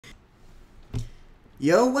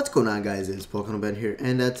Yo, what's going on, guys? It's PokeMinerBen here,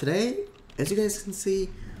 and today, as you guys can see,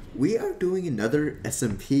 we are doing another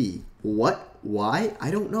SMP. What? Why? I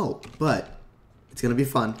don't know, but it's gonna be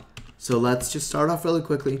fun. So let's just start off really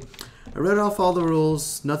quickly. I read off all the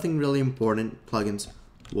rules, nothing really important. Plugins.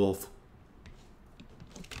 Wolf.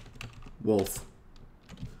 Wolf.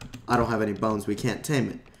 I don't have any bones, we can't tame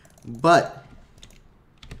it. But,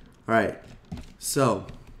 alright, so,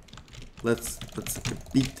 let's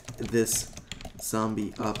beat this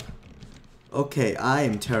zombie up. Okay, I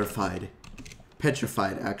am terrified.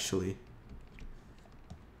 Petrified, actually.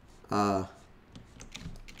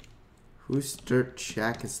 Whose dirt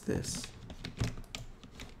shack is this?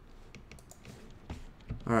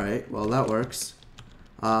 Alright, well that works.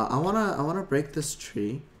 I wanna break this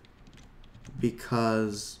tree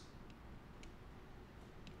because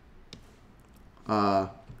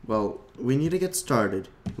well, we need to get started.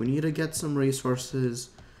 We need to get some resources.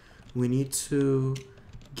 We need to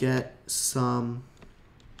get some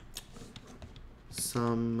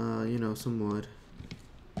you know, some wood.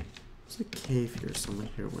 There's a cave here. Someone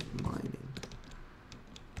here went mining.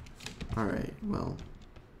 Alright, well,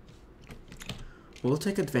 we'll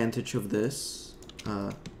take advantage of this.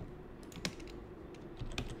 And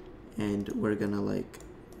we're gonna, like,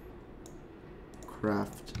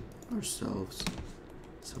 craft ourselves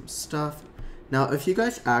some stuff. Now, if you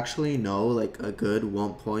guys actually know, like, a good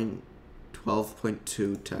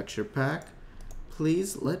 1.12.2 texture pack,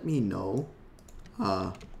 please let me know.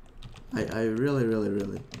 I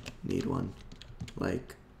really need one.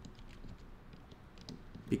 Like,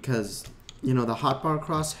 because, you know, the hotbar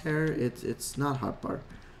crosshair, it's not hotbar.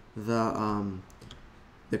 The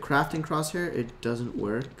crafting crosshair, it doesn't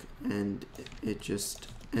work, and it just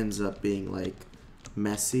ends up being, like,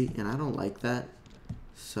 messy, and I don't like that.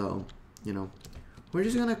 So, you know, we're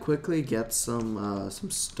just gonna quickly get some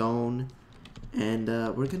stone, and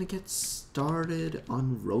we're gonna get started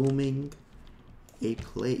on roaming a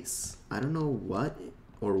place. I don't know what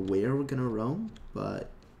or where we're gonna roam,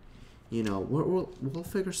 but you know, we'll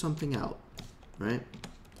figure something out, right?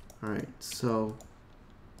 All right, so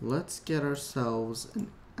let's get ourselves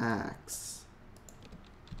an axe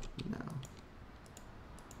now.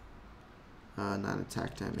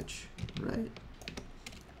 Non-attack damage, right?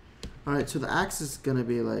 Alright, so the axe is gonna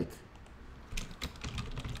be like,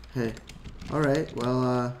 hey, alright,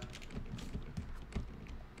 well,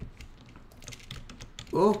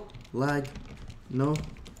 oh, lag, no,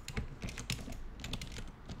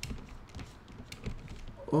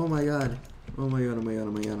 oh my god, oh my god, oh my god,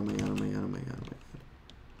 oh my god, oh my god, oh my god, oh my god, oh my god,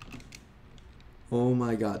 oh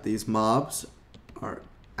my god, these mobs are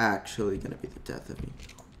actually gonna be the death of me.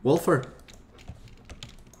 Wolfer!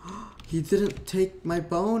 He didn't take my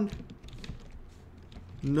bone.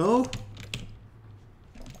 No.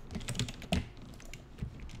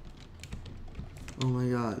 Oh my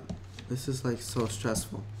god. This is like so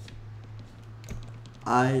stressful.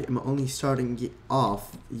 I am only starting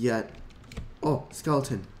off yet. Oh,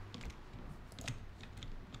 skeleton.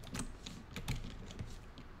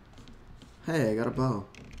 Hey, I got a bow.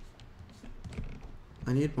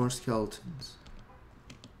 I need more skeletons.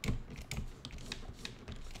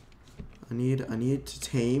 I need to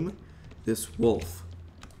tame this wolf.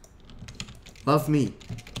 Love me.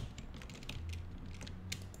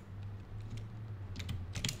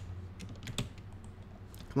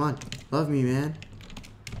 Come on, love me, man.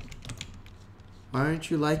 Why aren't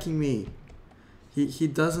you liking me? He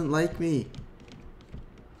doesn't like me.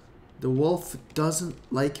 The wolf doesn't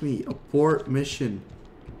like me. Abort mission.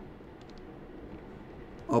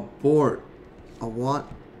 Abort. I want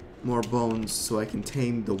more bones so I can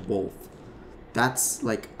tame the wolf. That's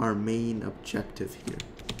like our main objective here.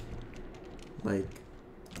 Like,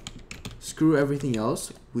 screw everything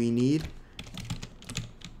else. We need...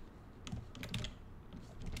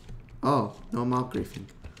 Oh, no mob griefing.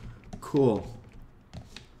 Cool.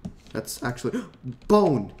 That's actually...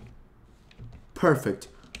 Bone! Perfect.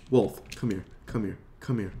 Wolf, come here. Come here.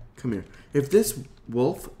 Come here. Come here. If this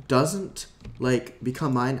wolf doesn't, like,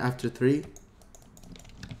 become mine after 3...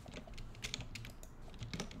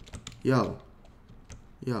 Yo.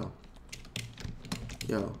 Yo.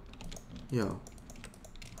 Yo. Yo.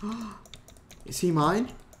 Is he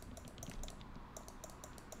mine?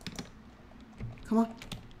 Come on.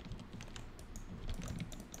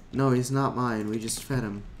 No, he's not mine. We just fed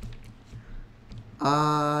him.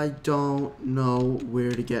 I don't know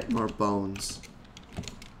where to get more bones.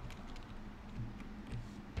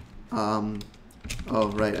 Oh,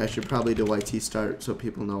 right. I should probably do YT start so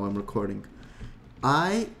people know I'm recording.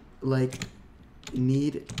 I, like,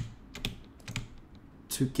 need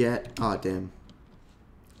to get... Aw, damn.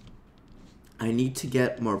 I need to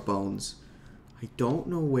get more bones. I don't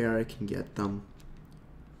know where I can get them.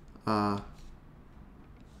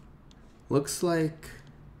 Looks like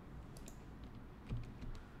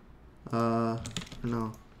I don't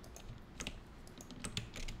know.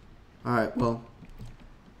 Alright, well,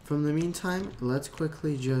 from the meantime, let's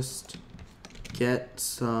quickly just get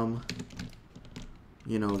some,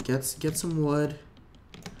 you know, get some wood.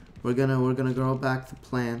 We're gonna grow back the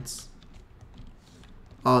plants.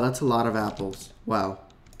 Oh, that's a lot of apples. Wow.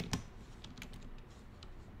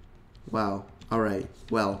 Wow. Alright,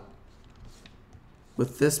 well,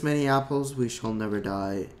 with this many apples, we shall never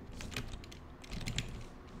die.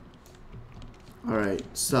 Alright,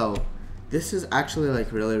 so this is actually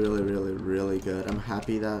like really good. I'm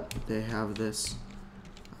happy that they have this.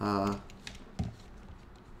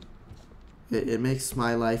 It makes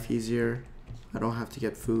my life easier. I don't have to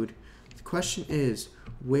get food. The question is,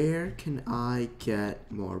 where can I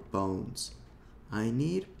get more bones? I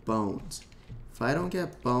need bones. If I don't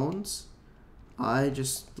get bones, I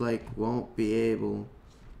just like won't be able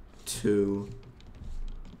to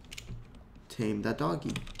tame that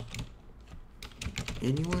doggy.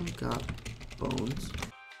 Anyone got bones?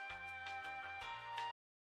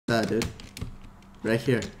 That dude. Right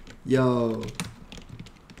here. Yo.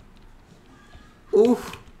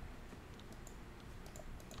 Oof.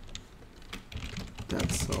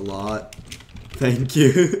 That's a lot. Thank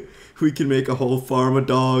you. We can make a whole farm of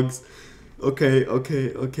dogs. Okay.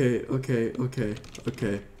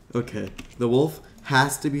 The wolf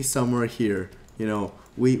has to be somewhere here. You know,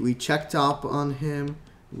 we checked up on him.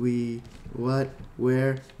 What?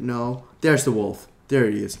 Where? No. There's the wolf. There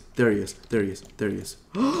he is. There he is.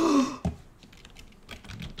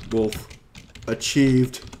 Wolf.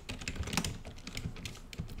 Achieved.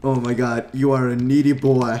 Oh my god. You are a needy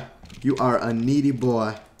boy.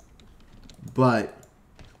 But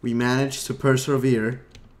we managed to persevere.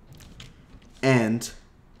 And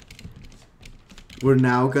we're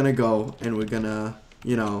now gonna go and we're gonna,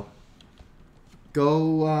 you know,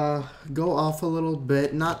 go off a little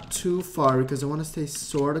bit, not too far because I want to stay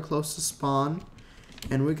sort of close to spawn,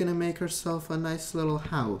 and we're gonna make ourselves a nice little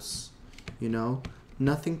house, you know,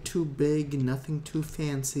 nothing too big, nothing too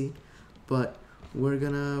fancy, but we're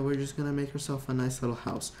just gonna make ourselves a nice little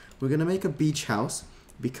house. We're gonna make a beach house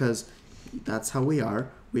because that's how we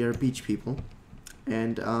are beach people,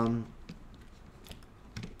 and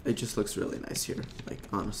it just looks really nice here, like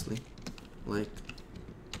honestly, like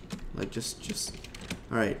just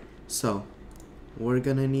alright, so we're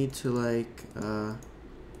gonna need to like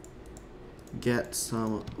get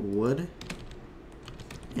some wood,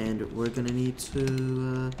 and we're gonna need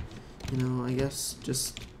to you know, I guess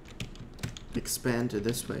just expand to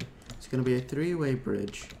this way. It's gonna be a 3-way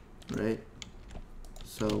bridge, right?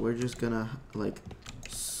 So we're just gonna like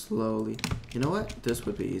slowly, you know what, this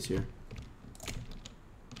would be easier.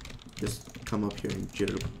 Just come up here and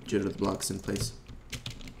jitter the blocks in place.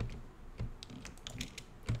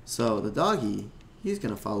 So the doggy, he's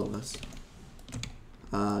gonna follow us.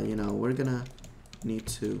 You know, we're gonna need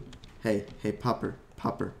to. Hey, Popper,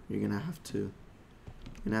 you're gonna have to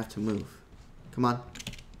move. Come on,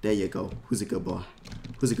 there you go. Who's a good boy?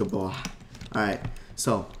 All right.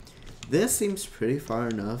 So this seems pretty far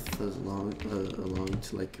enough along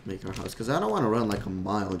to like make our house, because I don't want to run like a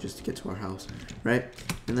mile just to get to our house, right?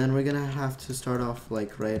 And then we're gonna have to start off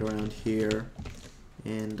like right around here,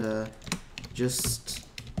 and just.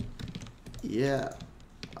 Yeah,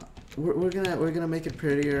 we're gonna make it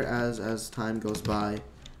prettier as time goes by.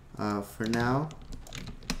 For now,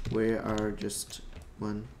 we are just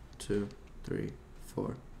 1, 2, 3,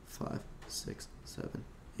 4, 5, 6, 7,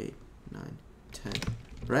 8, 9, 10.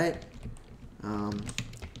 Right? 1,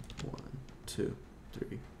 2,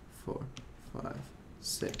 3, 4, 5,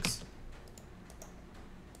 6,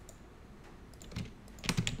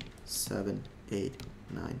 7, 8,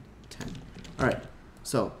 9, 10. All right.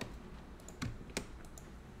 So.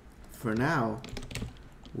 For now,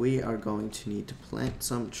 we are going to need to plant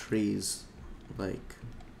some trees, like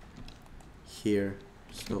here.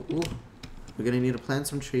 So, ooh, we're gonna need to plant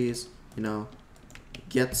some trees. You know,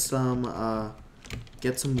 get some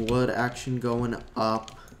wood action going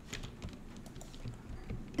up,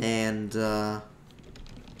 and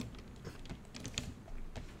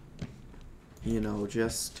you know,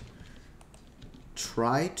 just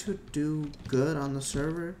try to do good on the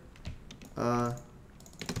server.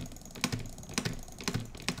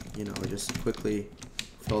 You know, just quickly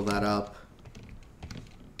fill that up.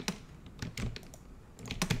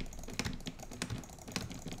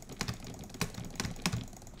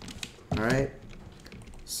 Alright,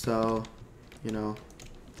 so, you know,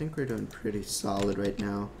 I think we're doing pretty solid right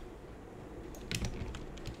now.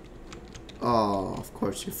 Oh, of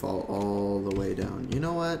course you fall all the way down. You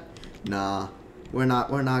know what? Nah, we're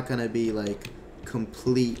not gonna be like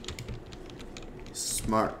complete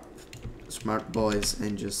smart boys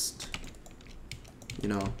and just, you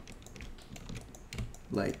know,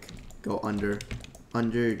 like go under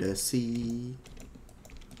the sea.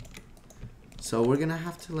 So we're gonna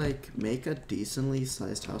have to like make a decently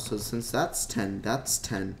sized house. So since that's 10,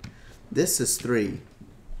 this is 3.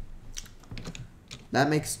 That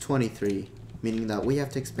makes 23, meaning that we have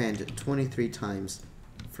to expand it 23 times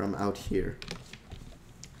from out here.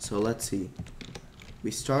 So let's see.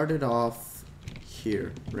 We started off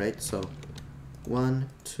here, right? So 1,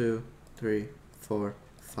 2, 3, 4,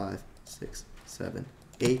 5, 6, 7,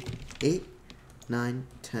 8, 9,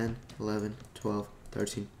 10, 11, 12,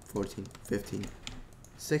 13, 14, 15,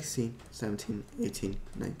 16, 17, 18,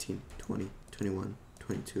 19, 20, 21,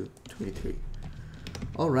 22, 23.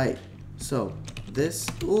 Alright, so this,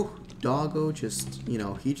 doggo just, you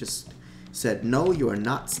know, he just said, no, you are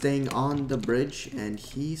not staying on the bridge, and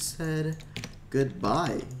he said,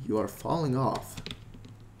 goodbye, you are falling off.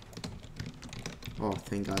 Oh,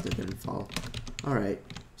 thank God they didn't fall. Alright,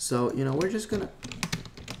 so, you know, we're just gonna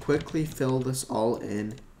quickly fill this all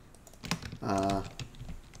in.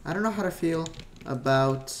 I don't know how to feel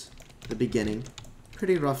about the beginning.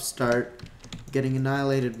 Pretty rough start. Getting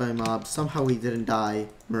annihilated by mobs. Somehow we didn't die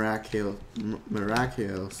miraculously,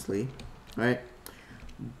 right?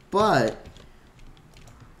 But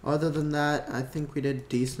other than that, I think we did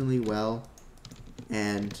decently well.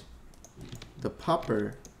 And the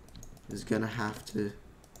pupper is gonna have to,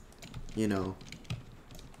 you know,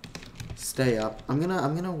 stay up. I'm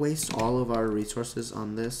gonna waste all of our resources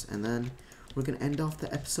on this, and then we're gonna end off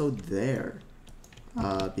the episode there,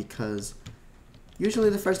 because usually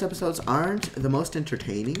the first episodes aren't the most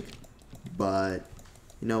entertaining, but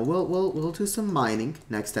you know, we'll do some mining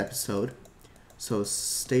next episode, so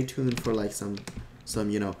stay tuned for like some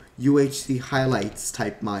you know, UHC highlights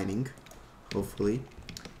type mining, hopefully.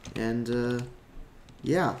 And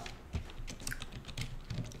yeah,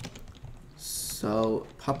 so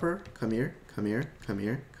pupper, come here. Come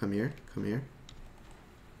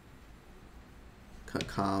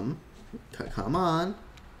on.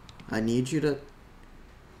 I need you to,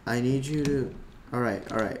 alright.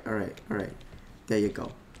 There you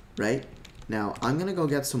go. Right? Now, I'm gonna go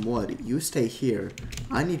get some wood. You stay here.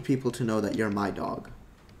 I need people to know that you're my dog.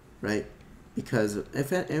 Right? Because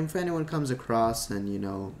if anyone comes across and, you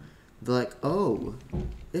know, they're like, oh,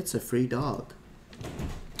 it's a free dog.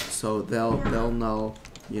 So they'll know,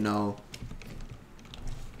 you know,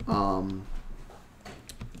 and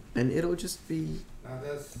it'll just be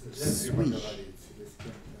sweet.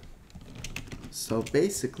 So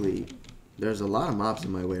basically, there's a lot of mobs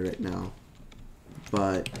in my way right now,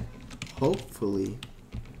 but hopefully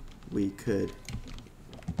we could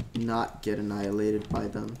not get annihilated by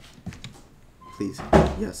them. Please,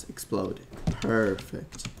 yes, explode.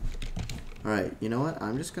 Perfect. Alright, you know what?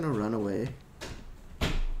 I'm just gonna run away.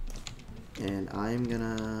 And I'm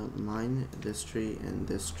gonna mine this tree and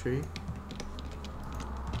this tree.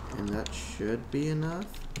 And that should be enough.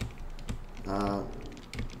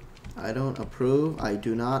 I don't approve. I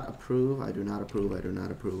do not approve. I do not approve. I do not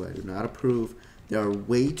approve. I do not approve. There are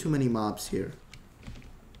way too many mobs here.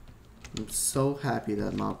 I'm so happy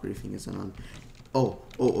that mob briefing isn't on. Oh.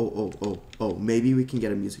 Maybe we can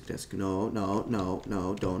get a music disc. No.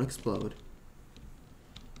 Don't explode.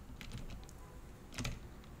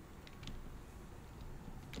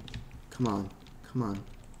 Come on.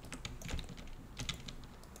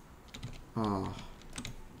 Oh.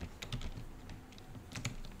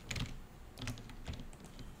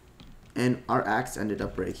 And our axe ended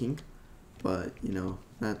up breaking, but you know,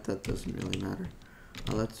 that doesn't really matter.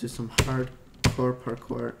 Let's do some hardcore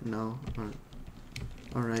parkour. No.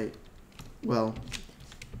 Alright. Well,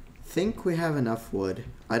 think we have enough wood.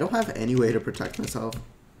 I don't have any way to protect myself,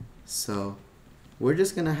 so we're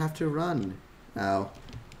just gonna have to run. Ow.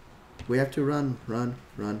 We have to run.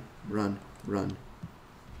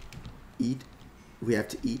 Eat. We have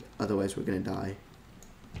to eat, otherwise we're gonna die.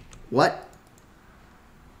 What?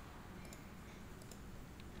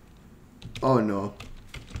 Oh no.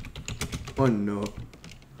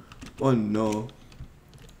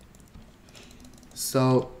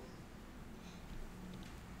 So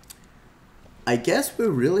I guess we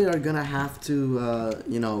really are gonna have to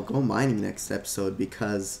you know, go mining next episode,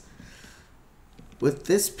 because with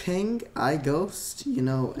this ping I ghost, you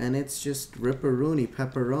know, and it's just ripperoonie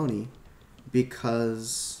pepperoni,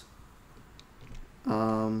 because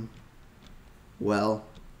well,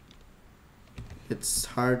 it's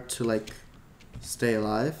hard to like stay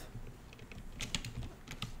alive.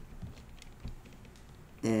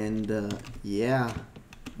 And yeah,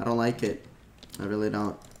 I don't like it. I really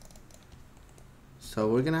don't. So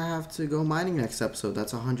we're gonna have to go mining next episode.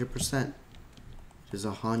 That's 100%. It is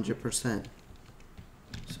 100%.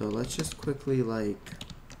 So let's just quickly like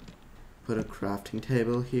put a crafting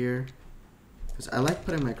table here, because I like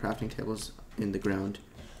putting my crafting tables in the ground,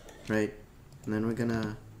 right? And then we're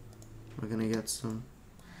gonna get some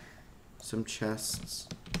chests,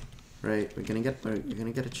 right? We're gonna get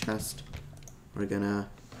a chest. We're gonna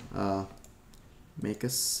make a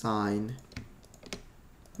sign,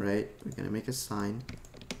 right? We're gonna make a sign,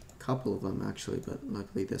 a couple of them actually, but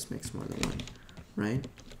luckily this makes more than one, right?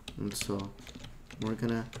 And so we're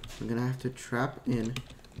gonna have to trap in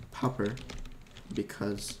Popper,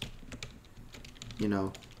 because you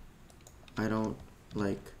know I don't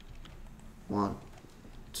like want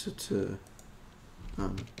to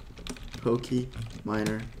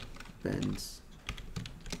PokeMinerBen's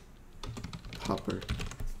Popper.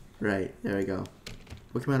 Right, there we go.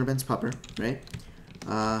 PokeMinerBen's Popper, right?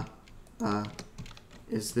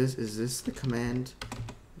 Is this the command?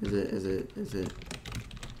 Is it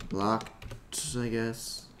locked, I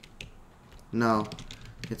guess? No,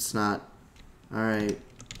 it's not. Alright.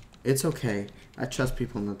 It's okay. I trust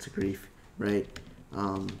people not to grief, right?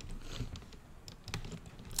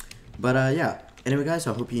 Yeah. Anyway, guys,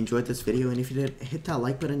 I hope you enjoyed this video, and if you did, hit that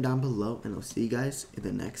like button down below, and I'll see you guys in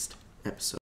the next episode.